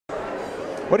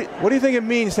What do you think it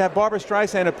means to have Barbra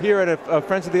Streisand appear at a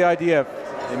Friends of the IDF?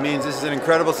 It means this is an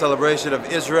incredible celebration of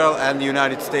Israel and the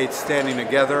United States standing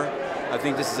together. I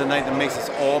think this is a night that makes us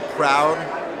all proud.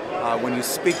 When you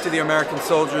speak to the American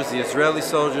soldiers, the Israeli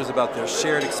soldiers, about their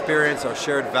shared experience, our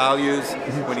shared values,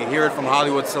 when you hear it from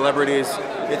Hollywood celebrities,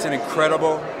 it's an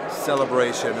incredible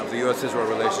celebration of the U.S.-Israel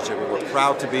relationship. We're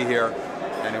proud to be here,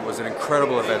 and it was an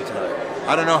incredible event tonight.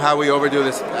 I don't know how we overdo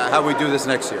this, how we do this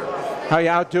next year. How you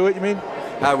outdo it, you mean?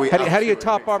 How do you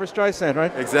top Barbra Streisand,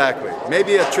 right? Exactly.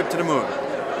 Maybe a trip to the moon.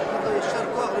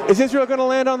 Is Israel going to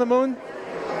land on the moon?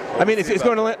 I mean, it's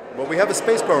going to land. Well, we have a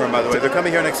space program, by the way. They're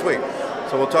coming here next week.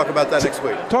 So we'll talk about that next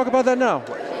week. Talk about that now.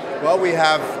 Well, we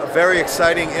have a very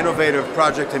exciting, innovative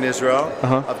project in Israel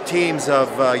of teams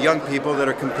of young people that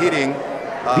are competing.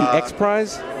 The X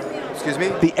Prize? Excuse me?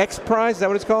 The X Prize, is that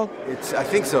what it's called? I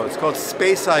think so. It's called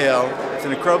Space IL. It's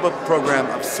an incredible program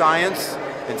of science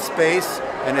and space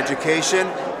and education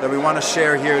that we want to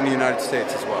share here in the United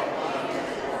States as well.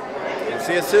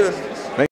 See you soon.